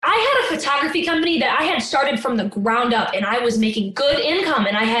a photography company that I had started from the ground up, and I was making good income,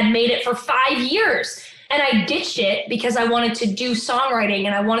 and I had made it for 5 years. And I ditched it because I wanted to do songwriting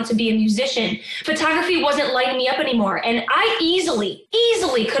and I wanted to be a musician. Photography wasn't lighting me up anymore. And I easily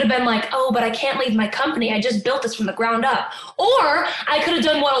could have been like, oh, but I can't leave my company. I just built this from the ground up. Or I could have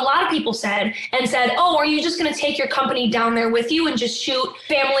done what a lot of people said and said, oh, are you just going to take your company down there with you and just shoot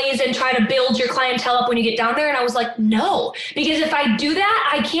families and try to build your clientele up when you get down there? And I was like, no, because if I do that,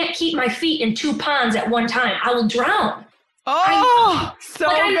 I can't keep my feet in 2 ponds at one time. I will drown. So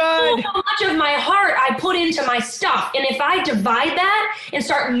good. I know how much of my heart I put into my stuff. And if I divide that and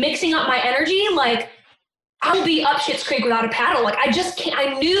start mixing up my energy, like I'll be up shit's creek without a paddle. Like I just can't,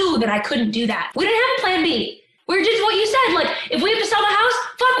 I knew that I couldn't do that. We didn't have a plan B. We were just what you said. Like if we have to sell the house,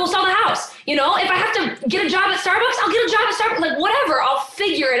 fuck, we'll sell the house. You know, if I have to get a job at Starbucks, I'll get a job at Starbucks. Like whatever, I'll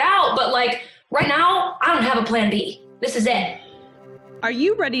figure it out. But like right now, I don't have a plan B. This is it. Are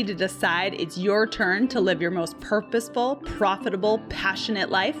you ready to decide it's your turn to live your most purposeful, profitable, passionate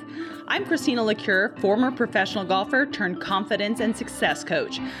life? I'm Christina LaCure, former professional golfer turned confidence and success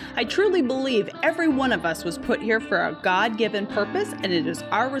coach. I truly believe every one of us was put here for a God-given purpose, and it is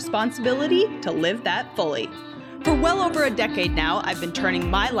our responsibility to live that fully. For well over a decade now, I've been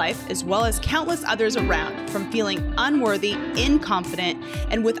turning my life, as well as countless others around, from feeling unworthy, inconfident,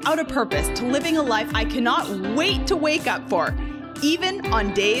 and without a purpose to living a life I cannot wait to wake up for, even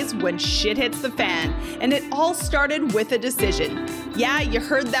on days when shit hits the fan. And it all started with a decision. Yeah, you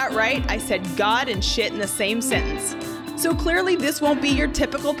heard that right. I said God and shit in the same sentence. So clearly this won't be your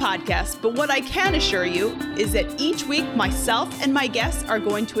typical podcast, but what I can assure you is that each week myself and my guests are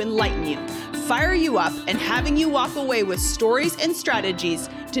going to enlighten you, fire you up, and having you walk away with stories and strategies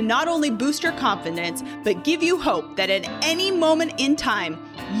to not only boost your confidence, but give you hope that at any moment in time,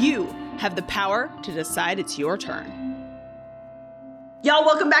 you have the power to decide it's your turn. Y'all,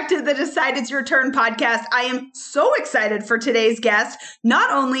 welcome back to the Decide It's Your Turn podcast. I am so excited for today's guest.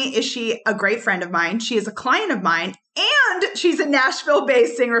 Not only is she a great friend of mine, she is a client of mine, and she's a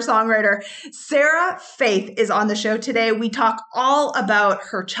Nashville-based singer-songwriter. Sarah Faith is on the show today. We talk all about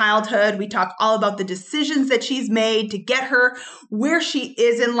her childhood. We talk all about the decisions that she's made to get her where she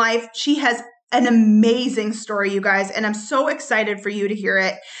is in life. She has an amazing story, you guys, and I'm so excited for you to hear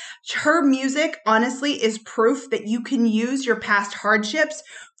it. Her music, honestly, is proof that you can use your past hardships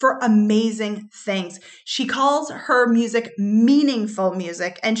for amazing things. She calls her music meaningful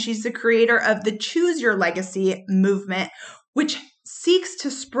music, and she's the creator of the Choose Your Legacy movement, which seeks to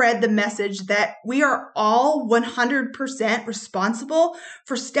spread the message that we are all 100% responsible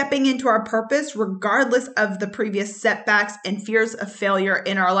for stepping into our purpose, regardless of the previous setbacks and fears of failure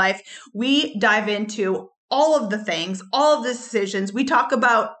in our life. We dive into all of the things, all of the decisions. We talk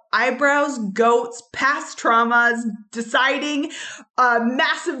about eyebrows, goats, past traumas, deciding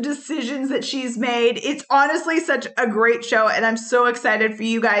massive decisions that she's made. It's honestly such a great show, and I'm so excited for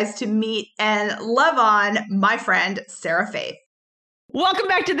you guys to meet and love on my friend, Sarah Faith. Welcome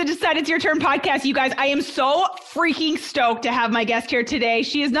back to the Decide It's Your Turn podcast, you guys. I am so freaking stoked to have my guest here today.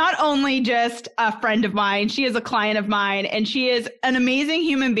 She is not only just a friend of mine, she is a client of mine, and she is an amazing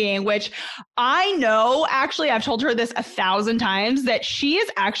human being, which I know, actually, I've told her this 1,000 times, that she is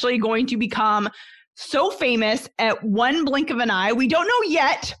actually going to become so famous at one blink of an eye. We don't know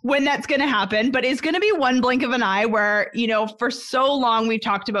yet when that's going to happen, but it's going to be one blink of an eye where, you know, for so long, we've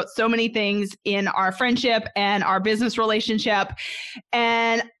talked about so many things in our friendship and our business relationship.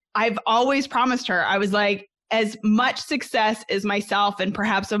 And I've always promised her, I was like, as much success as myself and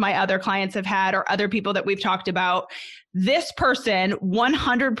perhaps of my other clients have had, or other people that we've talked about, this person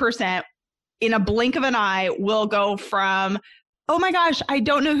 100% in a blink of an eye will go from, oh my gosh, I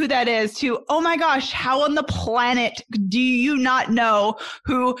don't know who that is, to, oh my gosh, how on the planet do you not know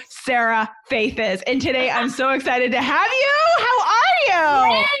who Sarah Faith is? And today I'm so excited to have you. How are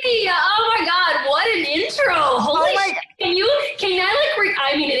you? Hey, oh my God, what an intro. Holy shit. Can I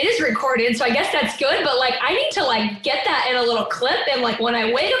I mean, it is recorded, so I guess that's good, but like, I need to like get that in a little clip. And like, when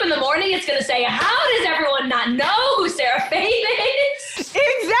I wake up in the morning, it's going to say, how does everyone not know who Sarah Faith is?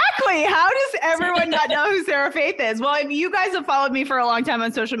 Exactly. How does everyone not know who Sarah Faith is? Well, if you guys have followed me for a long time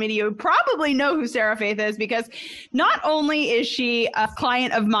on social media, you probably know who Sarah Faith is, because not only is she a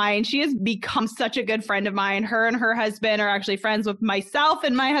client of mine, she has become such a good friend of mine. Her and her husband are actually friends with myself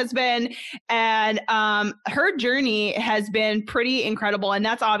and my husband. And her journey has been pretty incredible. And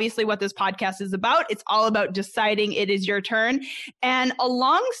that's obviously what this podcast is about. It's all about deciding it is your turn. And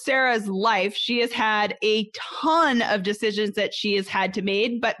along Sarah's life, she has had a ton of decisions that she has had to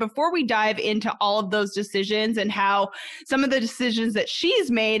make. But before before we dive into all of those decisions and how some of the decisions that she's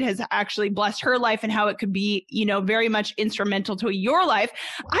made has actually blessed her life and how it could be, very much instrumental to your life,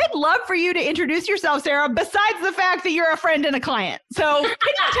 I'd love for you to introduce yourself, Sarah, besides the fact that you're a friend and a client. So can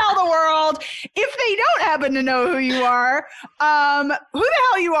you tell the world, if they don't happen to know who you are, who the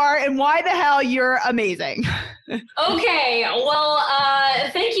hell you are and why the hell you're amazing? Okay. Well,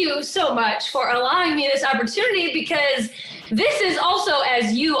 thank you so much for allowing me this opportunity, because this is also,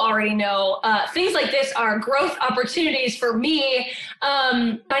 as you already know, things like this are growth opportunities for me.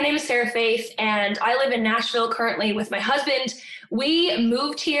 My name is Sarah Faith, and I live in Nashville currently with my husband. We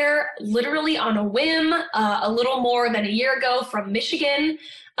moved here literally on a whim a little more than a year ago from Michigan.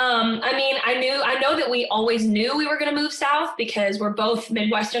 I know that we always knew we were going to move south because we're both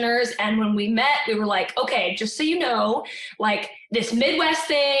Midwesterners. And when we met, we were like, okay, just so you know, like, this Midwest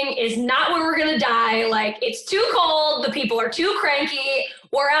thing is not where we're going to die. Like, it's too cold. The people are too cranky.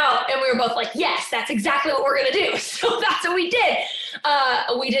 We're out. And we were both like, yes, that's exactly what we're going to do. So that's what we did.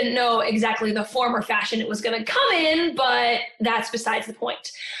 We didn't know exactly the form or fashion it was going to come in, but that's besides the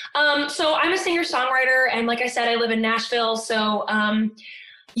point. So I'm a singer-songwriter. And like I said, I live in Nashville. So,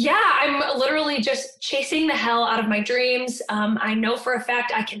 I'm literally just chasing the hell out of my dreams. I know for a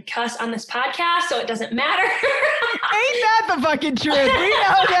fact I can cuss on this podcast, so it doesn't matter. Ain't that the fucking truth? We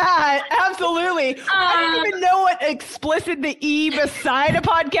know that. Absolutely. I didn't even know what explicit the E beside a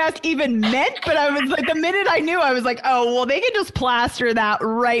podcast even meant, but I was like, the minute I knew, I was like, oh, well, they can just plaster that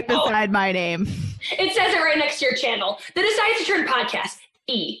right beside my name. It says it right next to your channel. The Decides to Turn podcast.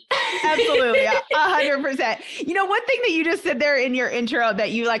 E. Absolutely. 100%. One thing that you just said there in your intro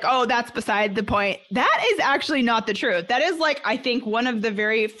that you like, oh, that's beside the point. That is actually not the truth. That is I think one of the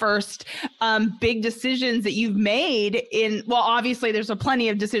very first big decisions that you've made obviously there's plenty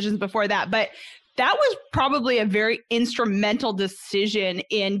of decisions before that, but that was probably a very instrumental decision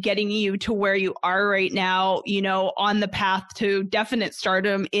in getting you to where you are right now, on the path to definite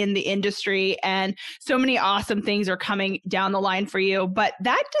stardom in the industry. And so many awesome things are coming down the line for you. But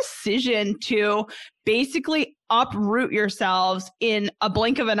that decision to basically uproot yourselves in a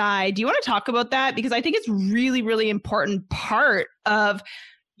blink of an eye, do you want to talk about that? Because I think it's really, really important part of,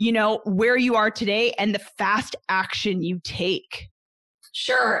 where you are today and the fast action you take.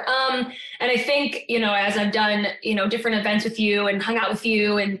 Sure. And I think, as I've done, different events with you and hung out with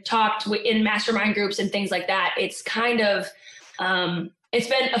you and talked in mastermind groups and things like that, it's kind of, it's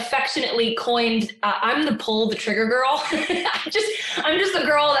been affectionately coined. I'm the pull the trigger girl. I'm just the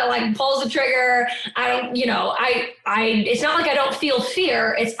girl that pulls the trigger. I don't, it's not like I don't feel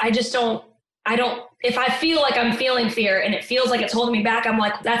fear. If I feel like I'm feeling fear and it feels like it's holding me back, I'm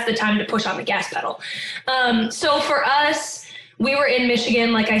like, that's the time to push on the gas pedal. So for us, we were in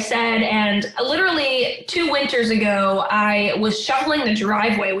Michigan, like I said, and literally 2 winters ago, I was shoveling the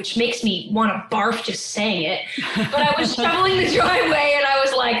driveway, which makes me want to barf just saying it. But I was shoveling the driveway and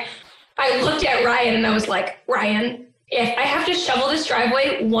I looked at Ryan and I was like, Ryan, if I have to shovel this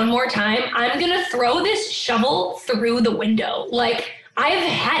driveway one more time, I'm going to throw this shovel through the window. I've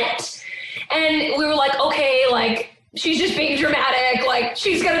had it. And we were like, okay, she's just being dramatic.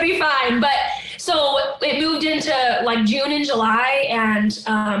 She's going to be fine. But so it moved into June and July, and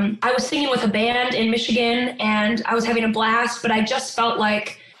I was singing with a band in Michigan and I was having a blast, but I just felt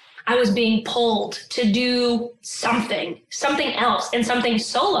like I was being pulled to do something else and something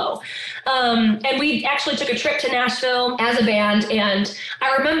solo. And we actually took a trip to Nashville as a band. And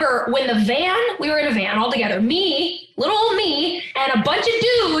I remember when we were in a van all together, me, little old me, and a bunch of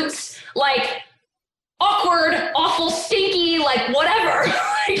dudes, awkward, awful, stinky, whatever.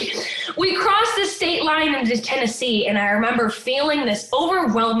 We crossed the state line into Tennessee, and I remember feeling this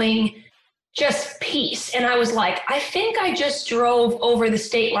overwhelming just peace. And I was like, I think I just drove over the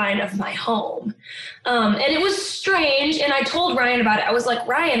state line of my home. And it was strange. And I told Ryan about it. I was like,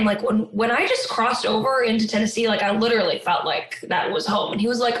 Ryan, when I just crossed over into Tennessee, I literally felt like that was home. And he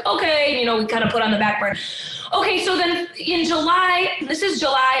was like, okay, we kind of put on the back burner. Okay. So then in July, this is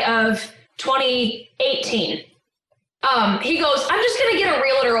July of 2018. He goes, I'm just going to get a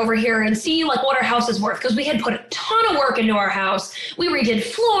realtor over here and see what our house is worth. Cause we had put a ton of work into our house. We redid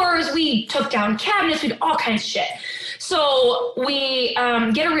floors. We took down cabinets. We did all kinds of shit. So we,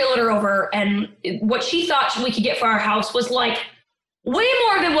 get a realtor over, and what she thought we could get for our house was way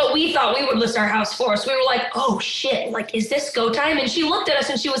more than what we thought we would list our house for. So we were like, oh shit, is this go time? And she looked at us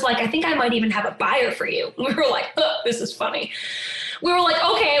and she was like, I think I might even have a buyer for you. And we were like, oh, this is funny. we were like,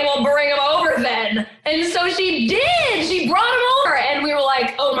 okay, well, bring him over then. And so she did. She brought him over. And we were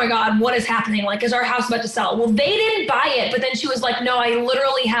like, oh my God, what is happening? Like, is our house about to sell? Well, they didn't buy it. But then she was like, no, I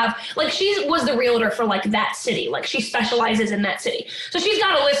literally have, like, she was the realtor for like that city. Like, she specializes in that city. So she's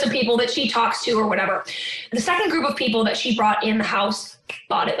got a list of people that she talks to or whatever. The second group of people that she brought in the house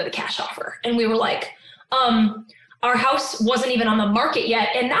bought it with a cash offer. And we were like, our house wasn't even on the market yet,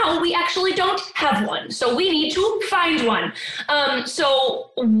 and now we actually don't have one. So we need to find one. So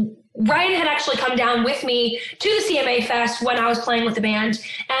Ryan had actually come down with me to the CMA Fest when I was playing with the band.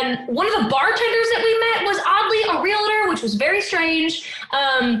 And one of the bartenders that we met was oddly a realtor, which was very strange.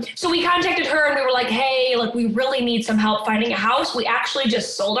 So we contacted her and we were like, hey, like, we really need some help finding a house. We actually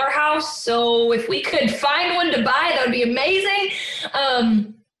just sold our house. So if we could find one to buy, that would be amazing.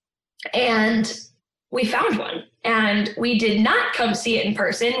 And we found one. And we did not come see it in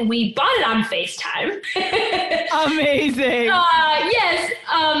person. We bought it on FaceTime. Amazing. Yes.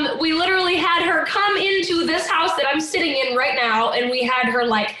 We literally had her come into this house that I'm sitting in right now. And we had her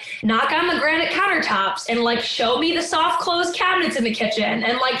like knock on the granite countertops and like show me the soft closed cabinets in the kitchen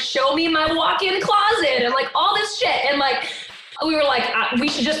and like show me my walk-in closet and like all this shit. And like, we were like, we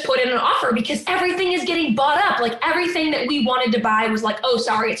should just put in an offer because everything is getting bought up. Like everything that we wanted to buy was like, oh,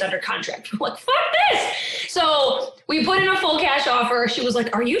 sorry, it's under contract. We're like, fuck this. So we put in a full cash offer. She was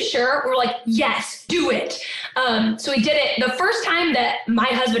like, are you sure? We're like, yes, do it. So we did it. The first time that my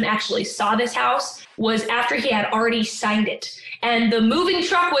husband actually saw this house was after he had already signed it. And the moving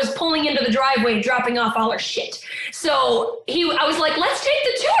truck was pulling into the driveway, dropping off all our shit. So I was like, let's take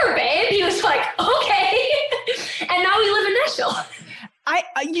the tour, babe. He was like, okay. And now we live in Nashville.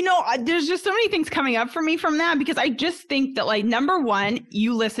 There's just so many things coming up for me from that because I just think that like, number one,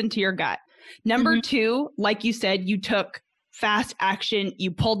 you listen to your gut. Number two, like you said, you took fast action, you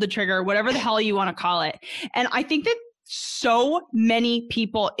pulled the trigger, whatever the hell you want to call it. And I think that so many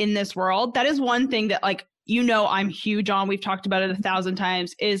people in this world, that is one thing that like, I'm huge on, we've talked about it 1,000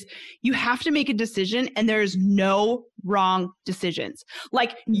 times, is you have to make a decision and there's no wrong decisions.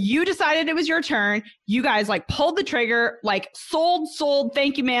 Like you decided it was your turn. You guys like pulled the trigger, like sold.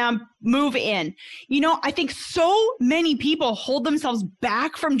 Thank you, ma'am. Move in. I think so many people hold themselves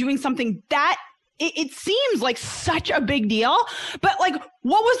back from doing something that it seems like such a big deal, but like,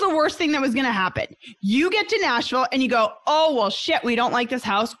 what was the worst thing that was going to happen? You get to Nashville and you go, oh, well, shit, we don't like this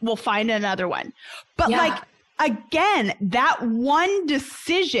house. We'll find another one. But like, again, that one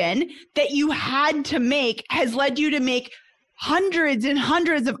decision that you had to make has led you to make hundreds and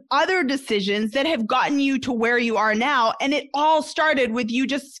hundreds of other decisions that have gotten you to where you are now. And it all started with you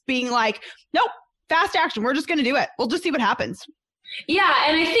just being like, nope, fast action. We're just going to do it. We'll just see what happens. Yeah.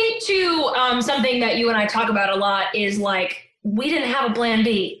 And I think too, something that you and I talk about a lot is like, we didn't have a plan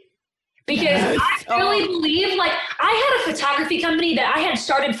B because I really believe like I had a photography company that I had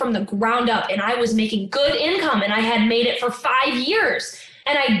started from the ground up and I was making good income and I had made it for 5 years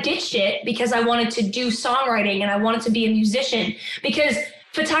and I ditched it because I wanted to do songwriting and I wanted to be a musician because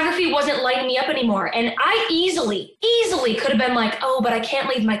photography wasn't lighting me up anymore. And I easily could have been like, oh, but I can't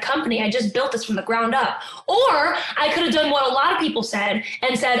leave my company. I just built this from the ground up. Or I could have done what a lot of people said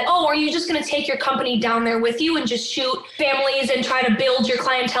and said, oh, are you just going to take your company down there with you and just shoot families and try to build your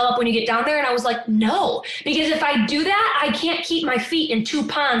clientele up when you get down there? And I was like, no, because if I do that, I can't keep my feet in 2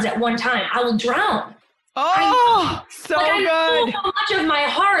 ponds at one time. I will drown. So good. I know how much of my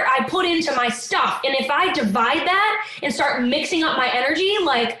heart I put into my stuff. And if I divide that and start mixing up my energy,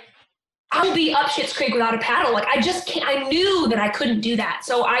 like I'll be up shit's creek without a paddle. Like I just can't, I knew that I couldn't do that.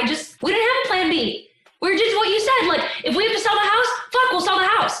 So we didn't have a plan B. We were just what you said. Like if we have to sell the house, fuck, we'll sell the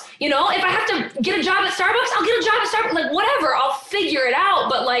house. If I have to get a job at Starbucks, I'll get a job at Starbucks. Like whatever, I'll figure it out.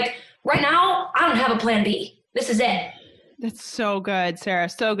 But like right now, I don't have a plan B. This is it. That's so good, Sarah.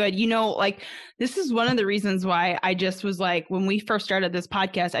 So good. This is one of the reasons why I just was like, when we first started this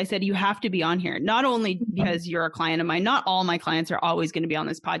podcast, I said, you have to be on here, not only because you're a client of mine, not all my clients are always going to be on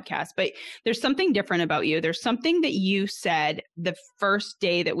this podcast, but there's something different about you. There's something that you said the first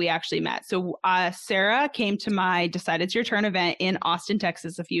day that we actually met. So Sarah came to my Decide It's Your Turn event in Austin,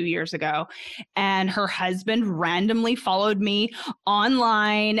 Texas a few years ago, and her husband randomly followed me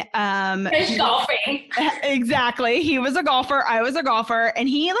online. He's golfing. Exactly. He was a golfer. I was a golfer. And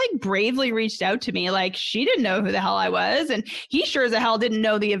he bravely reached out to me. She didn't know who the hell I was. And he sure as a hell didn't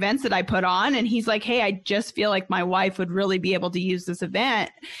know the events that I put on. And he's like, hey, I just feel like my wife would really be able to use this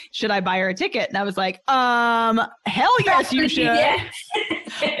event. Should I buy her a ticket? And I was like, hell yes, you should.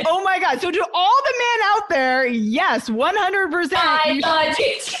 Oh my God. So to all the men out there, yes, 100%.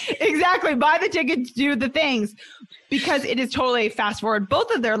 Exactly. Buy the tickets, do the things, because it is totally fast forward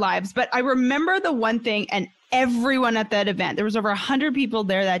both of their lives. But I remember the one thing, and everyone at that event. There was over 100 people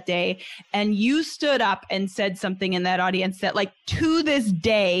there that day. And you stood up and said something in that audience that, like, to this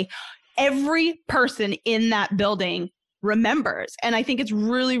day, every person in that building remembers. And I think it's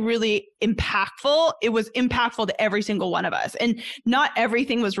really, really impactful. It was impactful to every single one of us. And not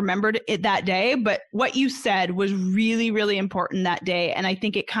everything was remembered that day, but what you said was really, really important that day. And I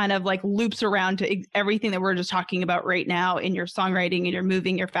think it kind of like loops around to everything that we're just talking about right now in your songwriting and your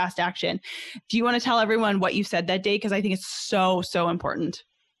moving, your fast action. Do you want to tell everyone what you said that day? Because I think it's so, so important.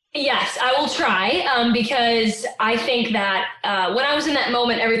 Yes, I will try, because I think that when I was in that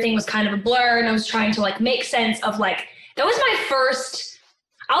moment, everything was kind of a blur, and I was trying to like make sense of like, that was my first,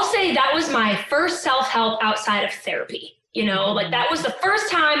 I'll say that was my first self-help outside of therapy. You know, like that was the first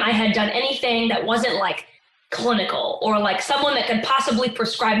time I had done anything that wasn't like clinical or like someone that could possibly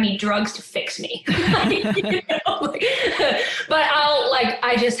prescribe me drugs to fix me. You know? But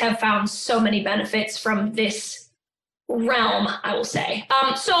I just have found so many benefits from this realm, I will say.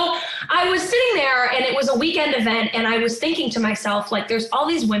 So I was sitting there and it was a weekend event, and I was thinking to myself, like, there's all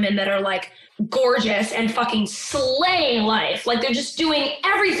these women that are like gorgeous and fucking slaying life. Like they're just doing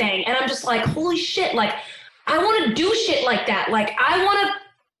everything. And I'm just like, holy shit. Like I want to do shit like that. Like I want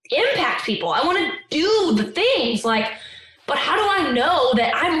to impact people. I want to do the things like, but how do I know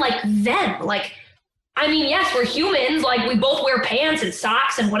that I'm like them? Like, I mean, yes, we're humans. Like we both wear pants and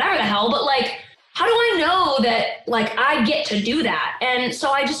socks and whatever the hell, but like, how do I know that like I get to do that? And so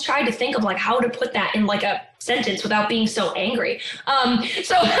I just tried to think of like how to put that in like a sentence without being so angry.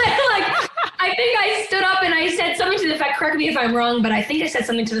 So like, I think I stood up and I said something to the effect, correct me if I'm wrong, but I think I said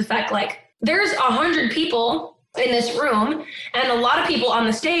something to the effect like, there's 100 people in this room, and a lot of people on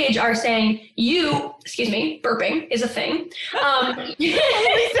the stage are saying burping is a thing.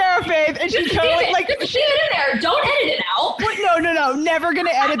 Sarah Faith, and she's totally like, she it in there. Don't edit it out. No, never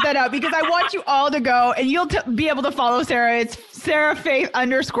gonna edit that out, because I want you all to go and you'll be able to follow Sarah. It's Sarah Faith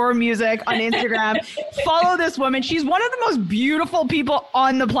 _music on Instagram. Follow this woman. She's one of the most beautiful people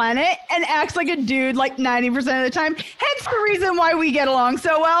on the planet and acts like a dude like 90% of the time. Hence the reason why we get along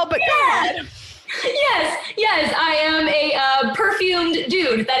so well. But go ahead. Yes, I am a perfumed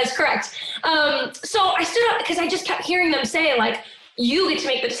dude. That is correct. So I stood up because I just kept hearing them say like, you get to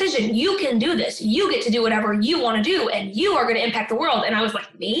make the decision. You can do this. You get to do whatever you want to do, and you are going to impact the world. And I was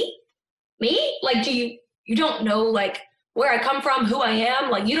like, me? Like, you don't know like where I come from, who I am.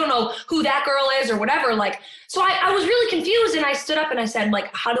 Like, you don't know who that girl is or whatever. Like, so I was really confused, and I stood up and I said,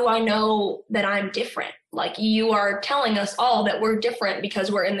 like, how do I know that I'm different? Like, you are telling us all that we're different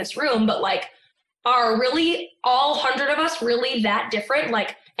because we're in this room, but like, are really all 100 of us really that different?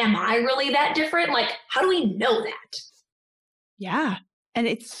 Like, am I really that different? Like, how do we know that? Yeah. And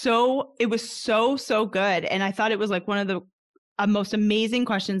it was so good. And I thought it was like one of the most amazing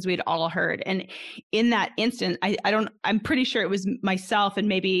questions we'd all heard. And in that instant, I'm pretty sure it was myself and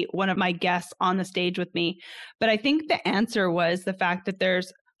maybe one of my guests on the stage with me. But I think the answer was the fact that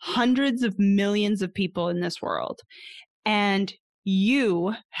there's hundreds of millions of people in this world. And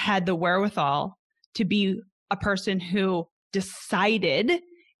you had the wherewithal to be a person who decided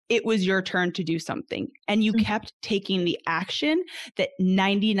it was your turn to do something. And you kept taking the action that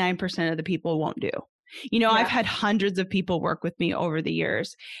 99% of the people won't do. You know, I've had hundreds of people work with me over the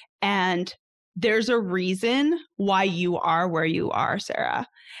years, and there's a reason why you are where you are, Sarah.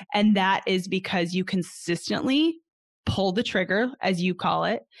 And that is because you consistently pull the trigger, as you call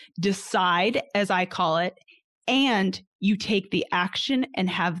it, decide, as I call it, and you take the action and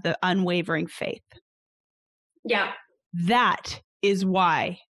have the unwavering faith. Yeah. That is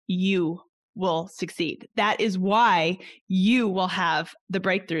why you will succeed. That is why you will have the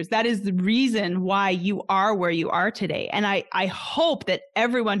breakthroughs. That is the reason why you are where you are today. And I hope that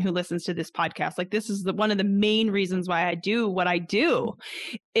everyone who listens to this podcast, like this is one of the main reasons why I do what I do,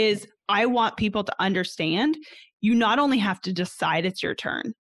 is I want people to understand you not only have to decide it's your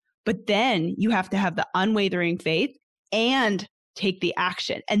turn, but then you have to have the unwavering faith and take the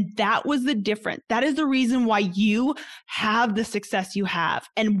action. And that was the difference. That is the reason why you have the success you have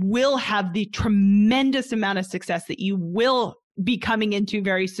and will have the tremendous amount of success that you will be coming into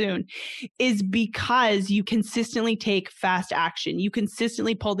very soon, is because you consistently take fast action. You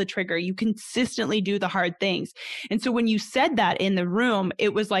consistently pull the trigger. You consistently do the hard things. And so when you said that in the room,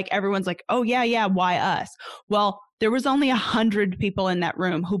 it was like, everyone's like, oh yeah, why us? Well, there was only 100 people in that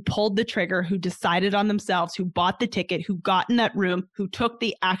room who pulled the trigger, who decided on themselves, who bought the ticket, who got in that room, who took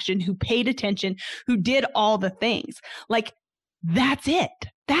the action, who paid attention, who did all the things. Like, that's it.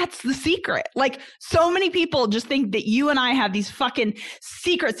 That's the secret. Like, so many people just think that you and I have these fucking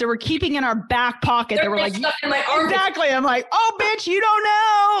secrets that we're keeping in our back pocket. That we're like, in my armpit. Exactly. I'm like, oh, bitch, you don't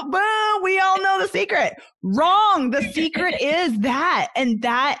know. Boom. We all know the secret. Wrong. The secret is that. And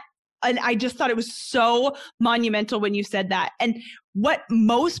I just thought it was so monumental when you said that. And what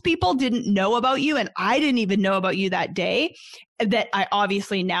most people didn't know about you, and I didn't even know about you that day, that I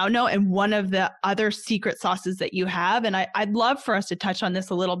obviously now know, and one of the other secret sauces that you have, and I'd love for us to touch on this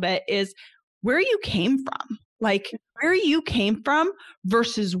a little bit, is where you came from. Like where you came from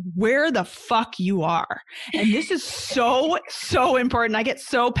versus where the fuck you are. And this is so, so important. I get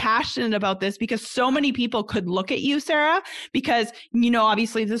so passionate about this because so many people could look at you, Sarah, because,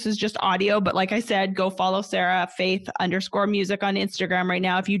 obviously this is just audio, but like I said, go follow Sarah Faith_music on Instagram right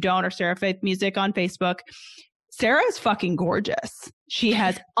now. If you don't, or Sarah Faith Music on Facebook. Sarah is fucking gorgeous. She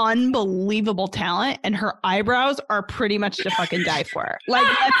has unbelievable talent and her eyebrows are pretty much to fucking die for. Like,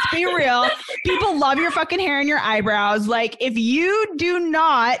 let's be real. People love your fucking hair and your eyebrows. Like, if you do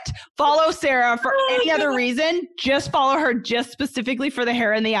not follow Sarah for any other reason, just follow her just specifically for the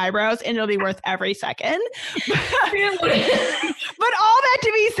hair and the eyebrows and it'll be worth every second. But all that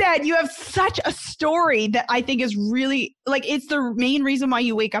to be said, you have such a story that I think is really, like, it's the main reason why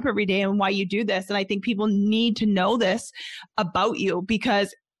you wake up every day and why you do this. And I think people need to know this about you,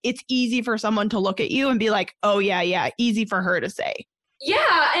 because it's easy for someone to look at you and be like, oh yeah, easy for her to say. Yeah.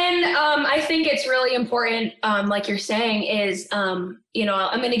 And I think it's really important, like you're saying, is, I'm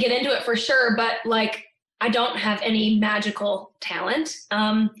going to get into it for sure, but like, I don't have any magical talent.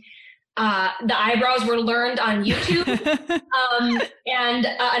 The eyebrows were learned on YouTube. And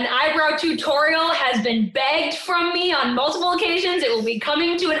an eyebrow tutorial has been begged from me on multiple occasions. It will be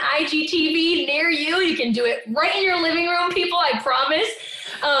coming to an IGTV near you. You can do it right in your living room, people, I promise.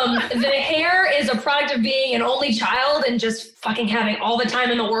 The hair is a product of being an only child and just fucking having all the time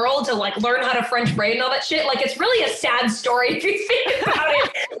in the world to like learn how to French braid and all that shit. Like, it's really a sad story if you think about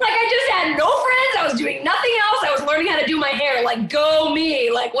it. Like, I just had no friends. I was doing nothing else. I was learning how to do my hair. Like, go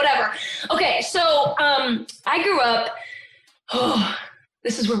me, like whatever. Okay. So, I grew up,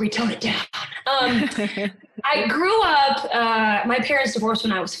 this is where we tone it down. I grew up, my parents divorced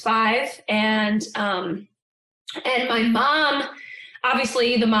when I was 5, and my mom,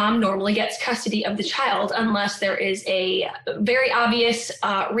 obviously, the mom normally gets custody of the child unless there is a very obvious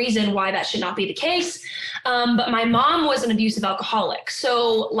reason why that should not be the case. But my mom was an abusive alcoholic.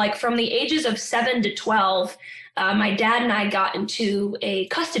 So like from the ages of 7 to 12, my dad and I got into a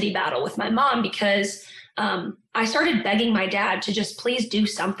custody battle with my mom because I started begging my dad to just please do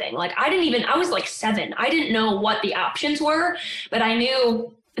something. Like I was like 7. I didn't know what the options were, but I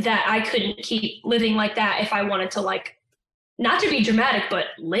knew that I couldn't keep living like that if I wanted to, like, not to be dramatic, but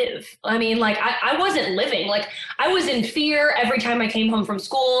live. I mean, like, I wasn't living. Like, I was in fear every time I came home from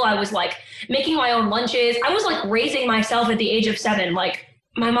school. I was, like, making my own lunches. I was, like, raising myself at the age of 7. Like,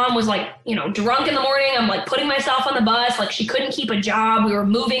 my mom was, like, drunk in the morning. I'm, like, putting myself on the bus. Like, she couldn't keep a job. We were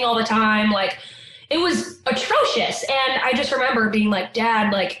moving all the time. Like, it was atrocious. And I just remember being like,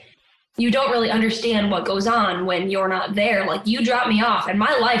 Dad, like, you don't really understand what goes on when you're not there. Like, you drop me off and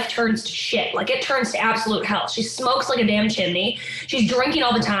my life turns to shit. Like, it turns to absolute hell. She smokes like a damn chimney. She's drinking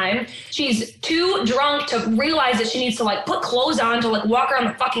all the time. She's too drunk to realize that she needs to, like, put clothes on to, like, walk around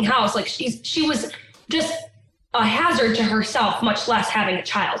the fucking house. Like, she was just a hazard to herself, much less having a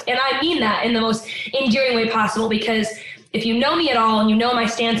child. And I mean that in the most endearing way possible, because if you know me at all and you know my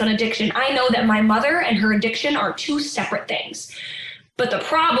stance on addiction, I know that my mother and her addiction are 2 separate things. But the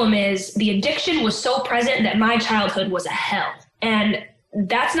problem is the addiction was so present that my childhood was a hell. And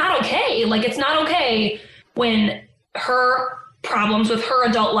that's not okay. Like, it's not okay when her problems with her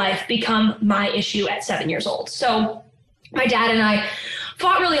adult life become my issue at 7 years old. So my dad and I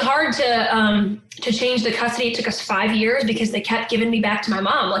fought really hard to change the custody. It took us 5 years because they kept giving me back to my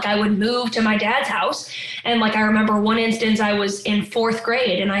mom. Like, I would move to my dad's house. And like, I remember one instance, I was in 4th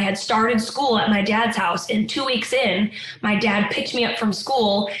grade and I had started school at my dad's house. And 2 weeks in, my dad picked me up from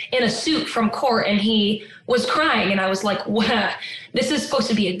school in a suit from court and he was crying. And I was like, wow, this is supposed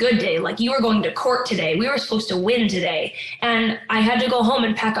to be a good day. Like, you were going to court today. We were supposed to win today. And I had to go home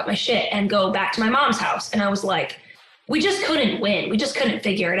and pack up my shit and go back to my mom's house. And I was like, we just couldn't win. We just couldn't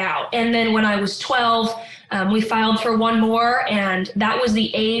figure it out. And then when I was 12, we filed for one more. And that was the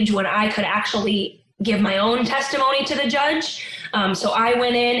age when I could actually give my own testimony to the judge. So I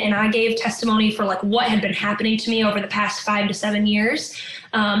went in and I gave testimony for like what had been happening to me over the past 5 to 7 years.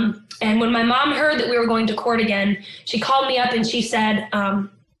 And when my mom heard that we were going to court again, she called me up and she said,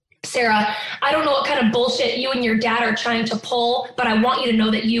 Sarah, I don't know what kind of bullshit you and your dad are trying to pull, but I want you to know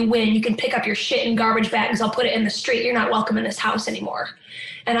that you win. You can pick up your shit in garbage bags. I'll put it in the street. You're not welcome in this house anymore.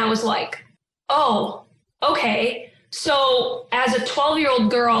 And I was like, oh, okay. So as a 12-year-old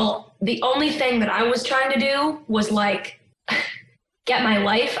girl, the only thing that I was trying to do was like get my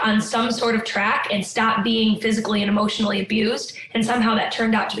life on some sort of track and stop being physically and emotionally abused. And somehow that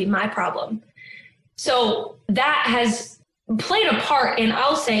turned out to be my problem. So that has played a part in,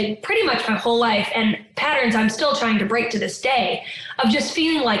 I'll say, pretty much my whole life, and patterns I'm still trying to break to this day, of just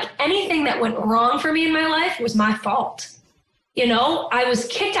feeling like anything that went wrong for me in my life was my fault. You know, I was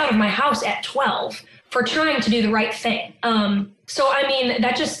kicked out of my house at 12 for trying to do the right thing. So, I mean,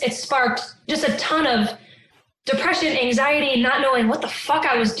 it sparked just a ton of depression, anxiety, not knowing what the fuck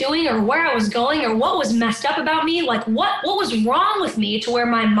I was doing or where I was going or what was messed up about me. Like what was wrong with me to where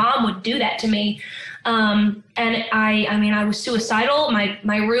my mom would do that to me. And I was suicidal.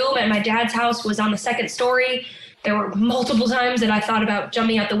 My room at my dad's house was on the second story. There were multiple times that I thought about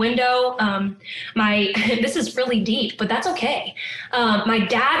jumping out the window. This is really deep, but that's okay. My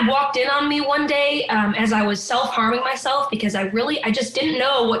dad walked in on me one day as I was self-harming myself because I just didn't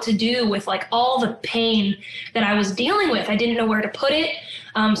know what to do with like all the pain that I was dealing with. I didn't know where to put it.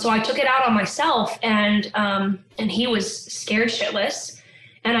 So I took it out on myself, and he was scared shitless.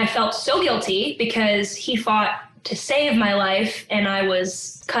 And I felt so guilty because he fought to save my life and I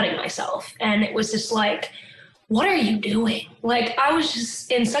was cutting myself. And it was just like, what are you doing? Like, I was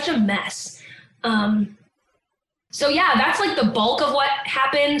just in such a mess. So yeah, that's like the bulk of what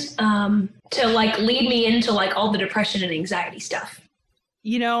happened to like lead me into like all the depression and anxiety stuff.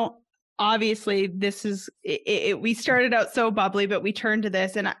 You know, obviously this is we started out so bubbly, but we turned to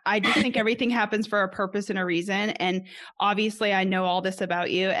this, and I just think everything happens for a purpose and a reason. And obviously I know all this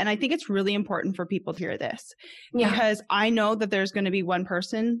about you, and I think it's really important for people to hear this because I know that there's going to be one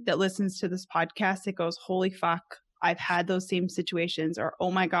person that listens to this podcast that goes, holy fuck, I've had those same situations, or,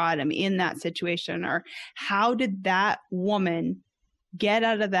 oh my God, I'm in that situation, or how did that woman get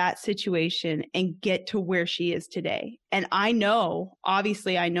out of that situation and get to where she is today? And I know,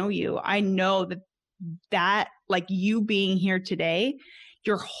 obviously I know you, I know that like you being here today,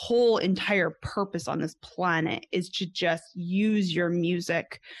 your whole entire purpose on this planet is to just use your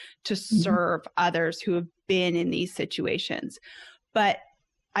music to serve others who have been in these situations. But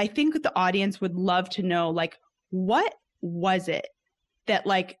I think the audience would love to know, like, what was it that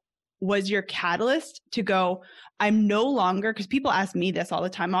like was your catalyst to go, I'm no longer, because people ask me this all the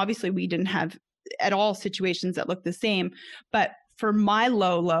time. Obviously, we didn't have at all situations that look the same. But for my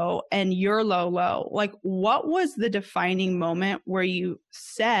low and your low, like what was the defining moment where you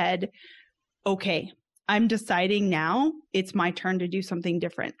said, okay, I'm deciding now it's my turn to do something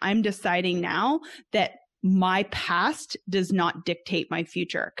different. I'm deciding now that my past does not dictate my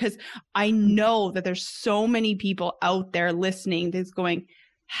future. Because I know that there's so many people out there listening that's going,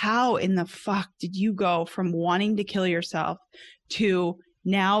 how in the fuck did you go from wanting to kill yourself to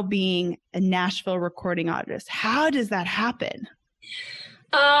now being a Nashville recording artist? How does that happen?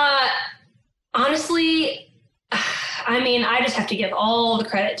 Honestly, I mean, I just have to give all the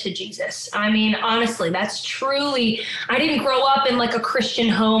credit to Jesus. I mean, honestly, that's truly, I didn't grow up in like a Christian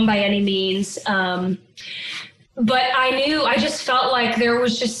home by any means. But I just felt like there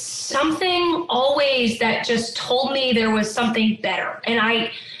was just something always that just told me there was something better. And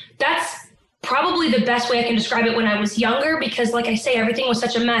that's probably the best way I can describe it when I was younger, because like I say, everything was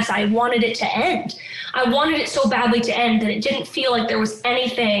such a mess. I wanted it to end. I wanted it so badly to end that it didn't feel like there was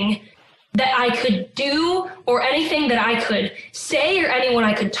anything that I could do or anything that I could say or anyone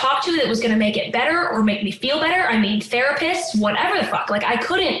I could talk to that was going to make it better or make me feel better. I mean, therapists, whatever the fuck. Like I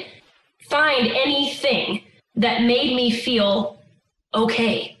couldn't find anything that made me feel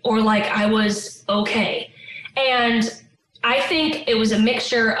okay or like I was okay. And I think it was a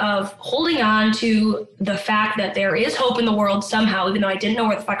mixture of holding on to the fact that there is hope in the world somehow, even though I didn't know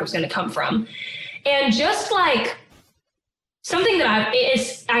where the fuck it was going to come from. And just like something that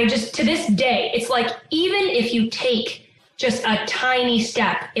I just to this day, it's like, even if you take just a tiny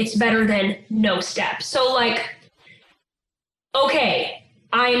step, it's better than no step. So like, okay,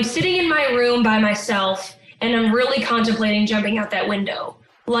 I'm sitting in my room by myself and I'm really contemplating jumping out that window.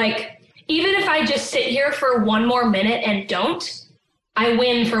 Like, even if I just sit here for one more minute and don't, I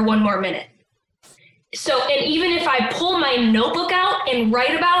win for one more minute. So, and even if I pull my notebook out and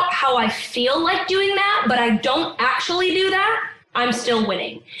write about how I feel like doing that, but I don't actually do that, I'm still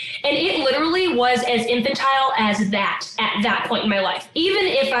winning. And it literally was as infantile as that at that point in my life. Even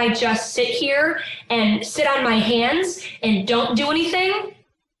if I just sit here and sit on my hands and don't do anything,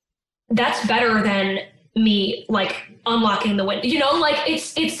 that's better than me like unlocking the window. You know, like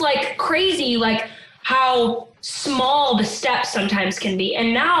it's like crazy, like how small the steps sometimes can be.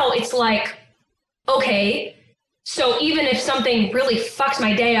 And now it's like, okay, so even if something really fucks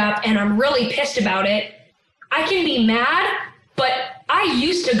my day up and I'm really pissed about it, I can be mad, but I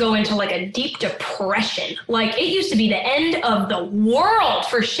used to go into like a deep depression. Like it used to be the end of the world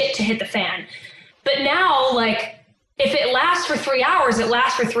for shit to hit the fan. But now, like, if it lasts for 3 hours, it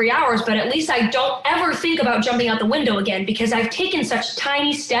lasts for 3 hours. But at least I don't ever think about jumping out the window again because I've taken such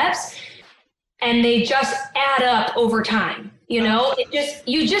tiny steps and they just add up over time. You know,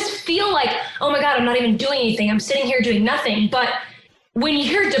 you just feel like, oh my God, I'm not even doing anything. I'm sitting here doing nothing. But when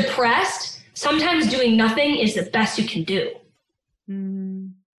you're depressed, sometimes doing nothing is the best you can do.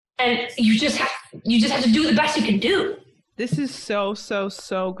 And you just have to do the best you can do. This is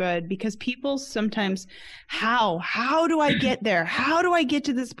so good because people sometimes, how do I get there? How do I get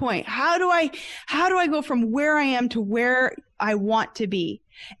to this point? How do I go from where I am to where I want to be?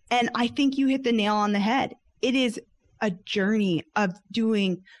 And I think you hit the nail on the head. It is a journey of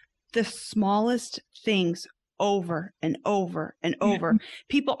doing the smallest things over and over and over.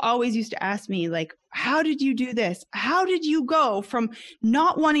 People always used to ask me, like, how did you do this? How did you go from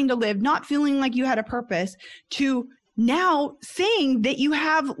not wanting to live, not feeling like you had a purpose, to now saying that you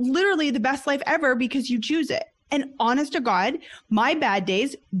have literally the best life ever because you choose it? And honest to God, my bad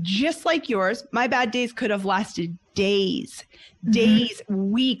days, just like yours, my bad days could have lasted days,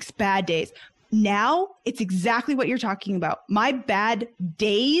 weeks, bad days. Now it's exactly what you're talking about. My bad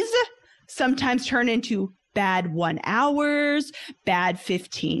days sometimes turn into bad 1 hours, bad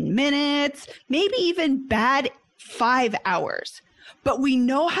 15 minutes, maybe even bad 5 hours. But we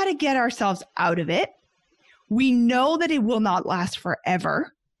know how to get ourselves out of it. We know that it will not last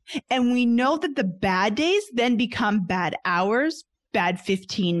forever. And we know that the bad days then become bad hours, bad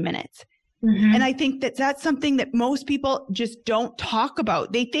 15 minutes. And I think that that's something that most people just don't talk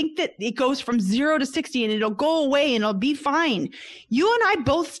about. They think that it goes from 0 to 60 and it'll go away and it'll be fine. You and I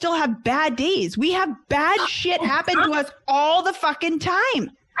both still have bad days. We have bad shit happen to us all the fucking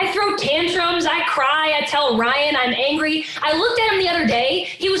time. I throw tantrums, I cry, I tell Ryan I'm angry. I looked at him the other day.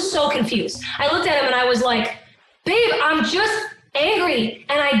 He was so confused. I looked at him and I was like, babe, I'm just angry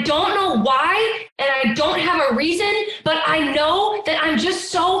and I don't know why and I don't have a reason, but I know that I'm just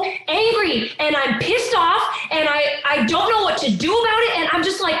so angry and I'm pissed off and I don't know what to do about it. And I'm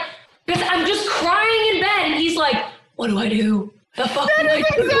just like, I'm just crying in bed. And he's like, what do I do? The fuck That is do I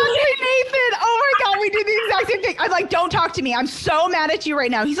do? exactly Nathan. Oh my God, we did the exact same thing. I'm like, don't talk to me. I'm so mad at you right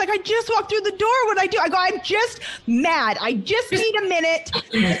now. He's like, I just walked through the door. What do I do? I go, I'm just mad. I just need a minute.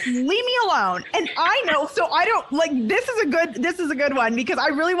 Just leave me alone. And I know, so I don't like, this is a good one because I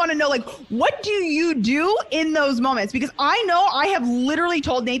really want to know, like, what do you do in those moments? Because I know I have literally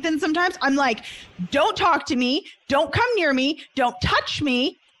told Nathan sometimes, I'm like, don't talk to me. Don't come near me. Don't touch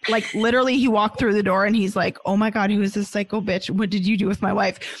me. Like literally he walked through the door and he's like, oh my God, who is this psycho bitch? What did you do with my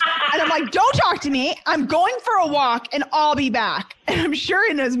wife? And I'm like, don't talk to me. I'm going for a walk and I'll be back. And I'm sure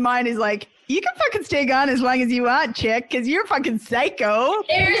in his mind he's like, you can fucking stay gone as long as you want, chick, because you're fucking psycho.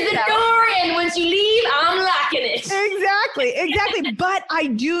 There's the door, and once you leave, I'm locking it. Exactly. But I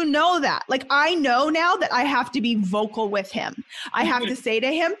do know that. Like, I know now that I have to be vocal with him. I have to say to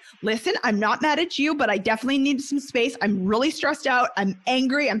him, listen, I'm not mad at you, but I definitely need some space. I'm really stressed out. I'm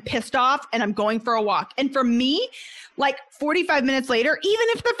angry. I'm pissed off, and I'm going for a walk. And for me, like 45 minutes later, even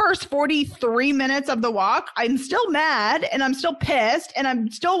if the first 43 minutes of the walk, I'm still mad and I'm still pissed and I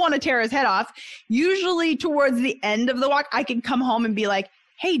still want to tear his head off. Usually towards the end of the walk, I can come home and be like,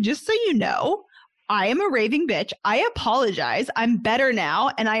 hey, just so you know, I am a raving bitch. I apologize. I'm better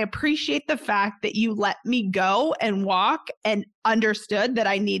now. And I appreciate the fact that you let me go and walk and understood that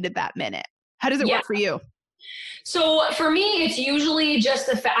I needed that minute. How does it work for you? So for me, it's usually just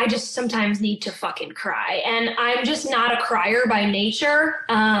the fact I just sometimes need to fucking cry, and I'm just not a crier by nature.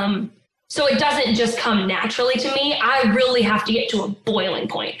 So it doesn't just come naturally to me. I really have to get to a boiling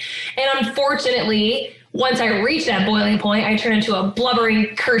point. And unfortunately, once I reach that boiling point, I turn into a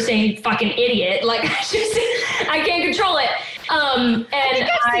blubbering, cursing fucking idiot. Like I can't control it. And I think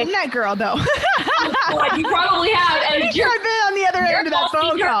I've seen that girl though. Well, you probably have. And I've been on the other end of that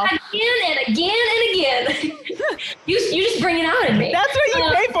phone call. Again. You just bring it out in me. That's what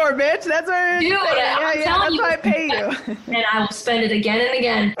you pay for, bitch. That's what dude, that's why I pay you. And I will spend it again and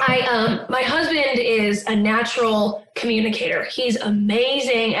again. My husband is a natural communicator. He's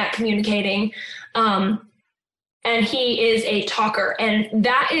amazing at communicating. And he is a talker. And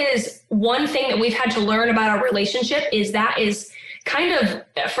that is one thing that we've had to learn about our relationship is that is kind of,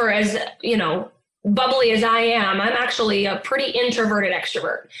 for as, you know, bubbly as I am, I'm actually a pretty introverted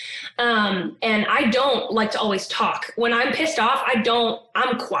extrovert. And I don't like to always talk. When I'm pissed off,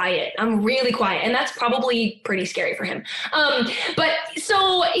 I'm quiet. I'm really quiet. And that's probably pretty scary for him. But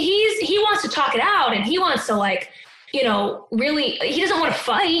so he wants to talk it out and he wants to like really, he doesn't want to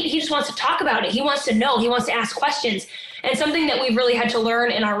fight. He just wants to talk about it. He wants to know, he wants to ask questions. And something that we've really had to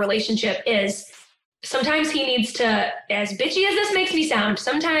learn in our relationship is sometimes he needs to, as bitchy as this makes me sound,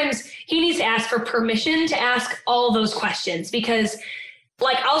 sometimes he needs to ask for permission to ask all those questions, because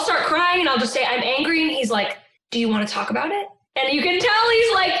like I'll start crying and I'll just say, I'm angry. And he's like, do you want to talk about it? And you can tell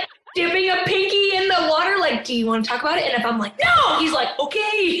he's like dipping a pinky in the water. Like, do you want to talk about it? And if I'm like, no, he's like,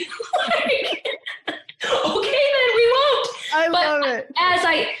 okay. Like, okay, then we won't. I love it.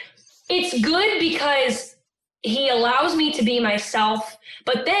 It's good because he allows me to be myself,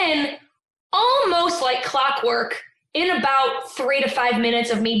 but then almost like clockwork, in about 3 to 5 minutes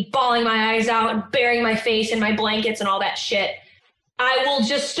of me bawling my eyes out and burying my face in my blankets and all that shit, I will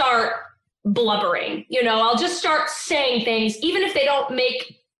just start blubbering. I'll just start saying things, even if they don't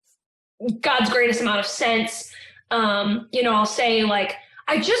make God's greatest amount of sense. I'll say like,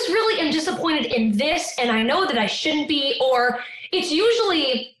 I just really am disappointed in this, and I know that I shouldn't be. Or it's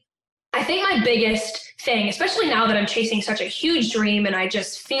usually, I think my biggest thing, especially now that I'm chasing such a huge dream and I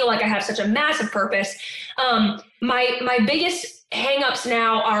just feel like I have such a massive purpose, my biggest hangups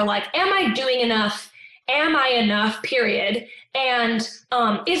now are like, am I doing enough? Am I enough? Period. And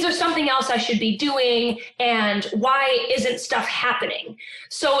is there something else I should be doing? And why isn't stuff happening?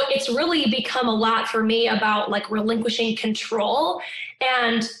 So it's really become a lot for me about like relinquishing control.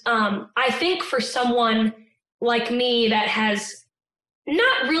 And I think for someone like me that has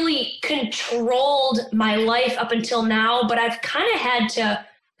not really controlled my life up until now, but I've kind of had to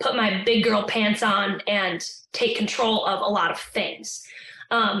put my big girl pants on and take control of a lot of things.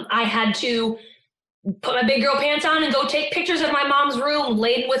 I had to put my big girl pants on and go take pictures of my mom's room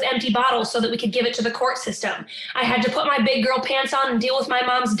laden with empty bottles so that we could give it to the court system. I had to put my big girl pants on and deal with my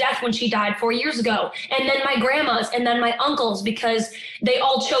mom's death when she died 4 years ago. And then my grandma's, and then my uncles, because they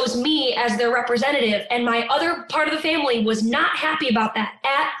all chose me as their representative. And my other part of the family was not happy about that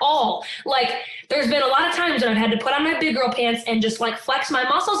at all. Like, there's been a lot of times when I've had to put on my big girl pants and just like flex my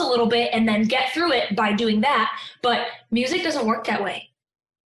muscles a little bit and then get through it by doing that. But music doesn't work that way.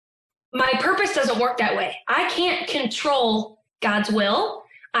 My purpose doesn't work that way. I can't control God's will.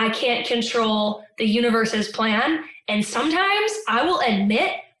 I can't control the universe's plan. And sometimes I will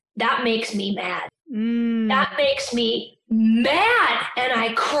admit that makes me mad. That makes me mad and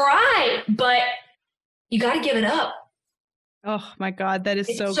I cry, but you got to give it up. Oh my God, that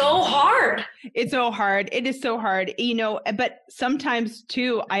is so hard. It's so hard. It is so hard, but sometimes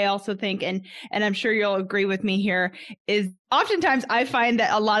too, I also think, and I'm sure you'll agree with me here, is oftentimes I find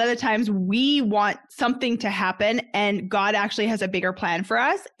that a lot of the times we want something to happen and God actually has a bigger plan for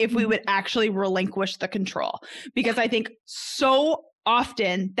us if we would actually relinquish the control. Because I think so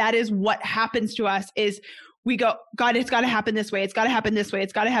often that is what happens to us is we go, God, it's got to happen this way. It's got to happen this way.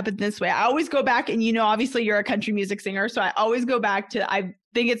 It's got to happen this way. I always go back and, obviously you're a country music singer. So I always go back to, I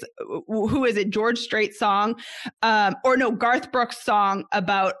think it's, who is it? George Strait's song, Garth Brooks' song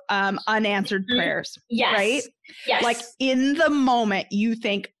about unanswered prayers. Yes. Right? Yes. Like in the moment you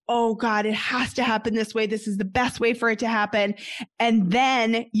think, oh God, it has to happen this way. This is the best way for it to happen. And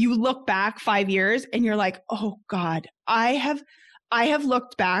then you look back 5 years and you're like, oh God, I have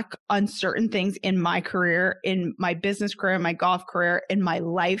looked back on certain things in my career, in my business career, in my golf career, in my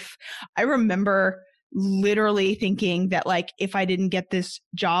life. I remember literally thinking that like, if I didn't get this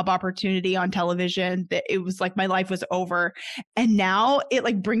job opportunity on television, that it was like my life was over. And now it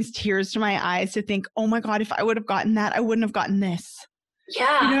like brings tears to my eyes to think, oh my God, if I would have gotten that, I wouldn't have gotten this.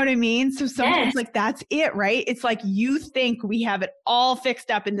 Yeah. You know what I mean? So sometimes like that's it, right? It's like you think we have it all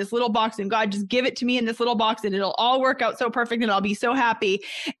fixed up in this little box and God, just give it to me in this little box and it'll all work out so perfect and I'll be so happy.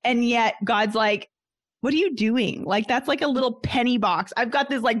 And yet God's like, what are you doing? Like, that's like a little penny box. I've got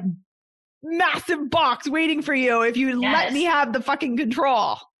this like massive box waiting for you if you let me have the fucking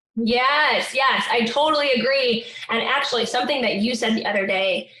control. Yes. I totally agree. And actually something that you said the other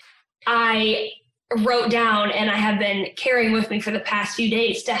day, I wrote down and I have been carrying with me for the past few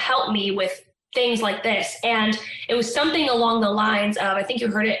days to help me with things like this. And it was something along the lines of, I think you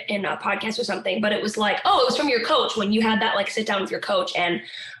heard it in a podcast or something, but it was like, it was from your coach when you had that like sit down with your coach. And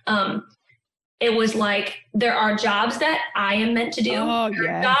it was like, there are jobs that I am meant to do, there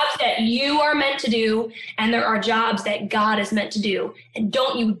are jobs that you are meant to do, and there are jobs that God is meant to do. And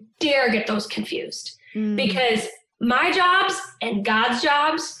don't you dare get those confused because my jobs and God's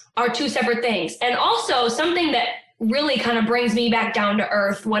jobs are two separate things. And also something that really kind of brings me back down to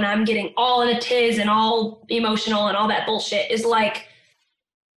earth when I'm getting all in a tiz and all emotional and all that bullshit is like,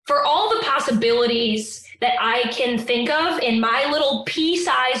 for all the possibilities that I can think of in my little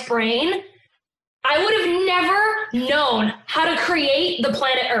pea-sized brain, I would have never known how to create the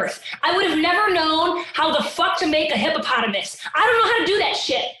planet Earth. I would have never known how the fuck to make a hippopotamus. I don't know how to do that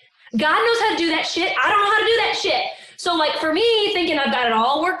shit. God knows how to do that shit. I don't know how to do that shit. So like for me, thinking I've got it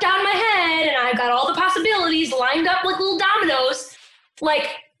all worked out in my head and I've got all the possibilities lined up like little dominoes, like,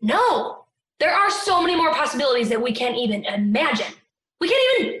 no, there are so many more possibilities that we can't even imagine.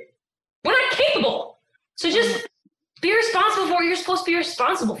 We're not capable. So just be responsible for what you're supposed to be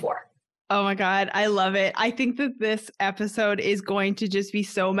responsible for. Oh my God, I love it. I think that this episode is going to just be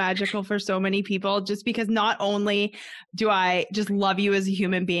so magical for so many people, just because not only do I just love you as a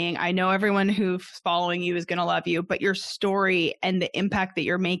human being, I know everyone who's following you is going to love you, but your story and the impact that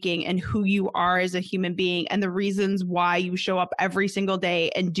you're making and who you are as a human being and the reasons why you show up every single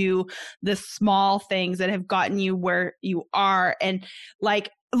day and do the small things that have gotten you where you are. And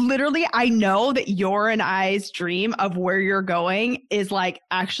like, literally, I know that your and I's dream of where you're going is like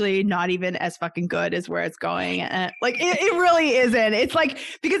actually not even as fucking good as where it's going. Like it really isn't. It's like,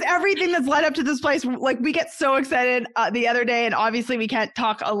 because everything that's led up to this place, like we get so excited the other day, and obviously we can't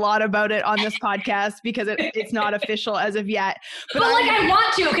talk a lot about it on this podcast because it's not official as of yet. But like I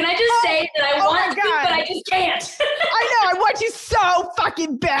want to. Can I just say that I want to, but I just can't. I know. I want you so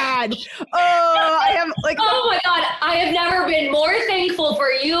fucking bad. Oh, I am like. Oh my God. I have never been more thankful for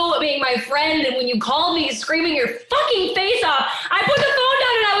you being my friend, and when you called me screaming your fucking face off, I put the phone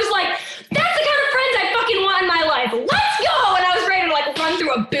down and I was like, that's the kind of friends I fucking want in my life. Let's go. And I was ready to like run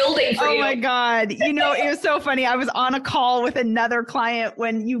through a building for you. Oh my God. You know, it was so funny. I was on a call with another client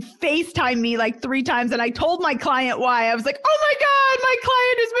when you FaceTimed me like 3 times, and I told my client why. I was like, oh my God, my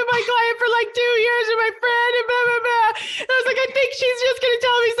client has been my client for like 2 years and my friend and blah, blah, blah. And I was like, I think she's just going to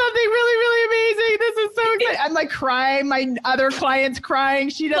tell me something really, really amazing. This is so exciting. I'm like crying. My other client's crying.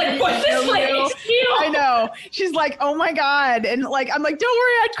 She doesn't like, even know you. I know. She's like, oh my God. And like, I'm like, don't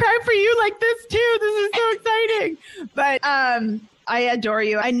worry, I'd cry for you like this too. This is so exciting. But I adore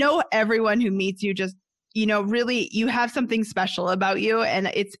you. I know everyone who meets you just, you know, really, you have something special about you.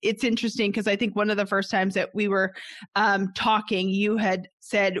 And it's interesting because I think one of the first times that we were talking, you had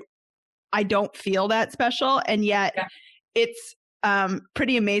said, I don't feel that special. And yet it's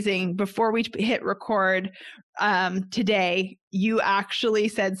pretty amazing. Before we hit record today, you actually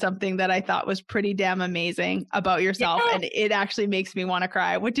said something that I thought was pretty damn amazing about yourself. Yeah. And it actually makes me want to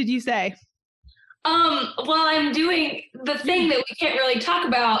cry. What did you say? Well, I'm doing the thing that we can't really talk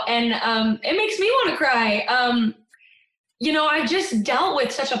about, and it makes me want to cry. You know, I've just dealt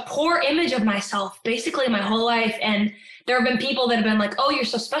with such a poor image of myself basically my whole life, and there have been people that have been like, oh, you're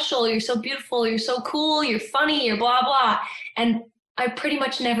so special, you're so beautiful, you're so cool, you're funny, you're blah, blah. And I pretty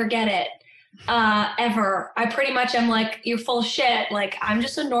much never get it, ever. I pretty much am like, you're full of shit. Like, I'm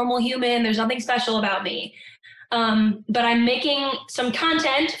just a normal human. There's nothing special about me. But I'm making some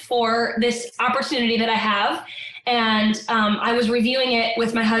content for this opportunity that I have. And I was reviewing it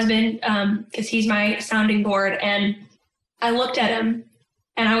with my husband because he's my sounding board. And I looked at him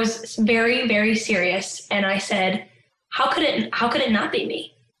and I was very, very serious. And I said, how could it not be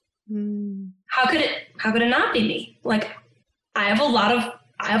me? How could it not be me? Like, I have a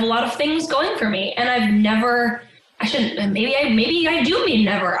lot of things going for me, and maybe I do mean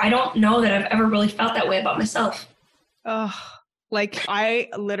never. I don't know that I've ever really felt that way about myself. Oh, like I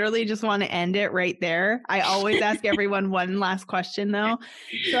literally just want to end it right there. I always ask everyone one last question though.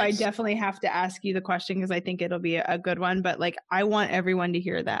 So I definitely have to ask you the question because I think it'll be a good one, but like, I want everyone to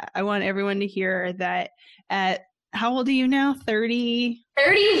hear that. I want everyone to hear that at, how old are you now? 30?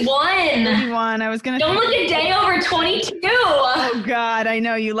 31. 31. I was going to don't look a day over 22. Oh God, I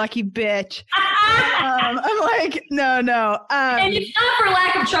know, you lucky bitch. I'm like, no. And it's not for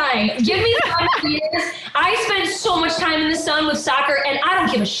lack of trying. Give me 5 years. I spend so much time in the sun with soccer, and I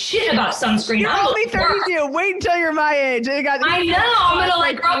don't give a shit about sunscreen. You're only 32. Wait until you're my age. I know. I'm going to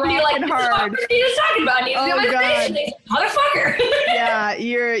like grow up and be like, what are you talking about? I need to see my face. Motherfucker. Yeah,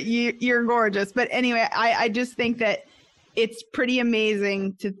 you're gorgeous. But anyway, I just think that it's pretty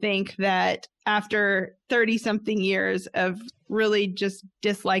amazing to think that after 30 something years of really just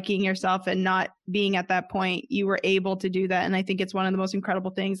disliking yourself and not being at that point, you were able to do that. And I think it's one of the most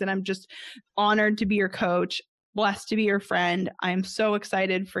incredible things. And I'm just honored to be your coach, blessed to be your friend. I'm so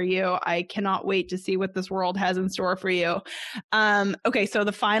excited for you. I cannot wait to see what this world has in store for you. Okay, so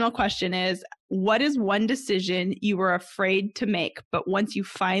the final question is, what is one decision you were afraid to make, but once you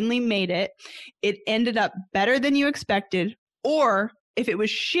finally made it, it ended up better than you expected? Or if it was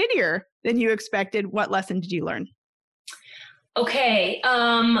shittier than you expected, what lesson did you learn? Okay.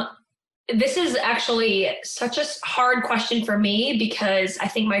 This is actually such a hard question for me because I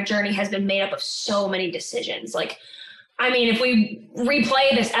think my journey has been made up of so many decisions. Like, I mean, if we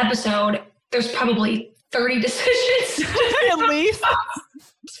replay this episode, there's probably 30 decisions. At least.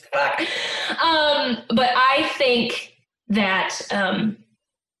 But I think that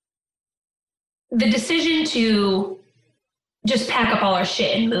the decision to just pack up all our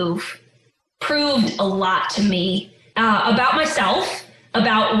shit and move proved a lot to me about myself,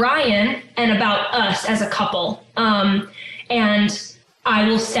 about Ryan, and about us as a couple. And I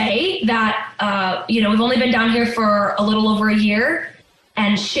will say that, we've only been down here for a little over a year,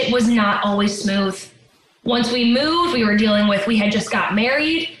 and shit was not always smooth. Once we moved, we had just got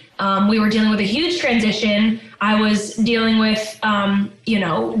married. We were dealing with a huge transition. I was dealing with,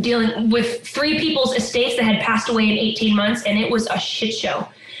 dealing with 3 people's estates that had passed away in 18 months, and it was a shit show.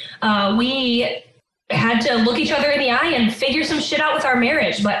 We had to look each other in the eye and figure some shit out with our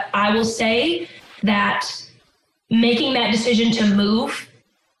marriage. But I will say that making that decision to move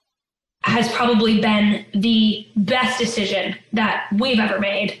has probably been the best decision that we've ever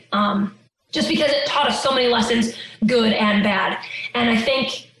made. Just because it taught us so many lessons, good and bad. And I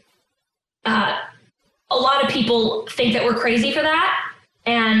think a lot of people think that we're crazy for that.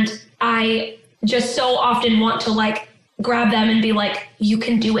 And I just so often want to grab them and be like, you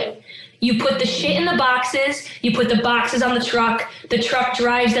can do it. You put the shit in the boxes, you put the boxes on the truck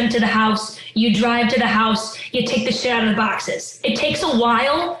drives them to the house, you drive to the house, you take the shit out of the boxes. It takes a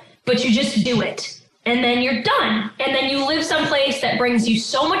while, but you just do it. And then you're done. And then you live someplace that brings you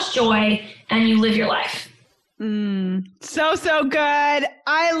so much joy, and you live your life. So good.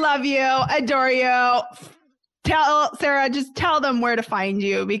 I love you. Adore you. Just tell them where to find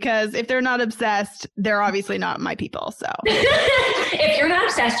you, because if they're not obsessed, they're obviously not my people. So if you're not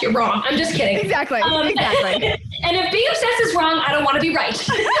obsessed, you're wrong. I'm just kidding. Exactly. And if being obsessed is wrong, I don't want to be right.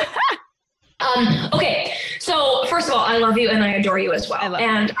 Okay. So first of all, I love you and I adore you as well.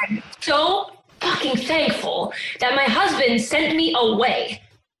 And I'm so fucking thankful that my husband sent me away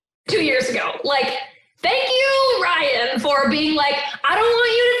 2 years ago. Thank you, Ryan, for being like, I don't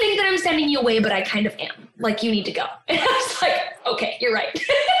want you to think that I'm sending you away, but I kind of am. You need to go. And I was like, okay, you're right.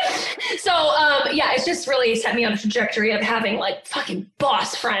 So, it's just really set me on a trajectory of having fucking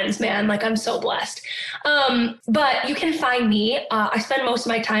boss friends, man. I'm so blessed. But you can find me. I spend most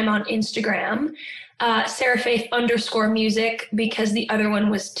of my time on Instagram, SarahFaith_music, because the other one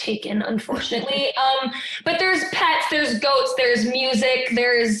was taken, unfortunately. But there's pets, there's goats, there's music,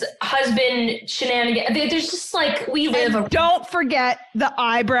 there's husband shenanigans. There's just we live. And don't forget the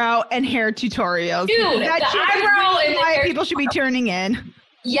eyebrow and hair tutorials. Dude, the eyebrow and why people should be tuning in.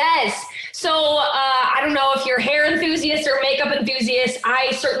 Yes. So I don't know if you're a hair enthusiast or makeup enthusiast.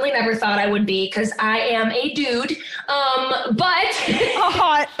 I certainly never thought I would be, because I am a dude. But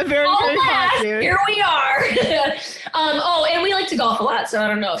very hot dude. Here we are. And we like to golf a lot, so I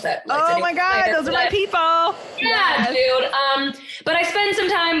don't know if that. Oh my God, those are my people. Yeah, dude. But I spend some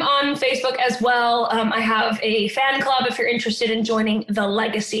time on Facebook as well. I have a fan club if you're interested in joining The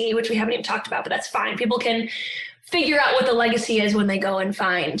Legacy, which we haven't even talked about, but that's fine. People can figure out what The Legacy is when they go and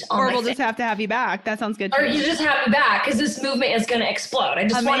find. Or we'll just have to have you back. That sounds good. Or you just have me back, because this movement is going to explode. I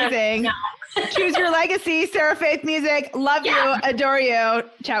just want to. Choose your legacy. Sarah Faith Music. Love you. Adore you.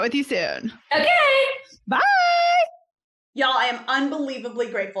 Chat with you soon. Okay. Bye. Y'all, I am unbelievably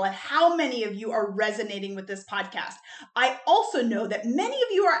grateful at how many of you are resonating with this podcast. I also know that many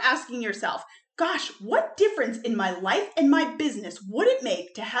of you are asking yourself, gosh, what difference in my life and my business would it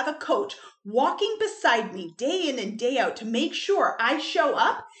make to have a coach walking beside me day in and day out to make sure I show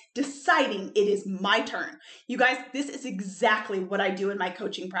up, deciding it is my turn? You guys, this is exactly what I do in my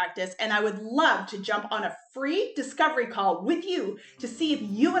coaching practice, and I would love to jump on a free discovery call with you to see if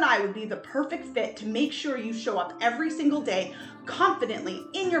you and I would be the perfect fit to make sure you show up every single day confidently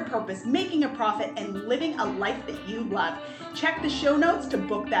in your purpose, making a profit, and living a life that you love. Check the show notes to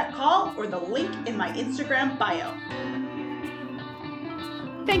book that call or the link in my Instagram bio.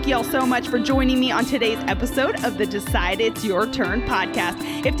 Thank you all so much for joining me on today's episode of the Decide It's Your Turn podcast.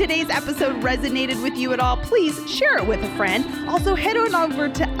 If today's episode resonated with you at all, please share it with a friend. Also, head on over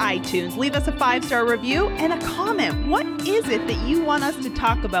to iTunes, leave us a 5-star review and a comment. What is it that you want us to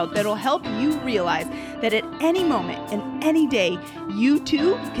talk about that'll help you realize that at any moment and any day, you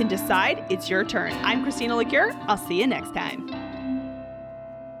too can decide it's your turn? I'm Christina LeCure. I'll see you next time.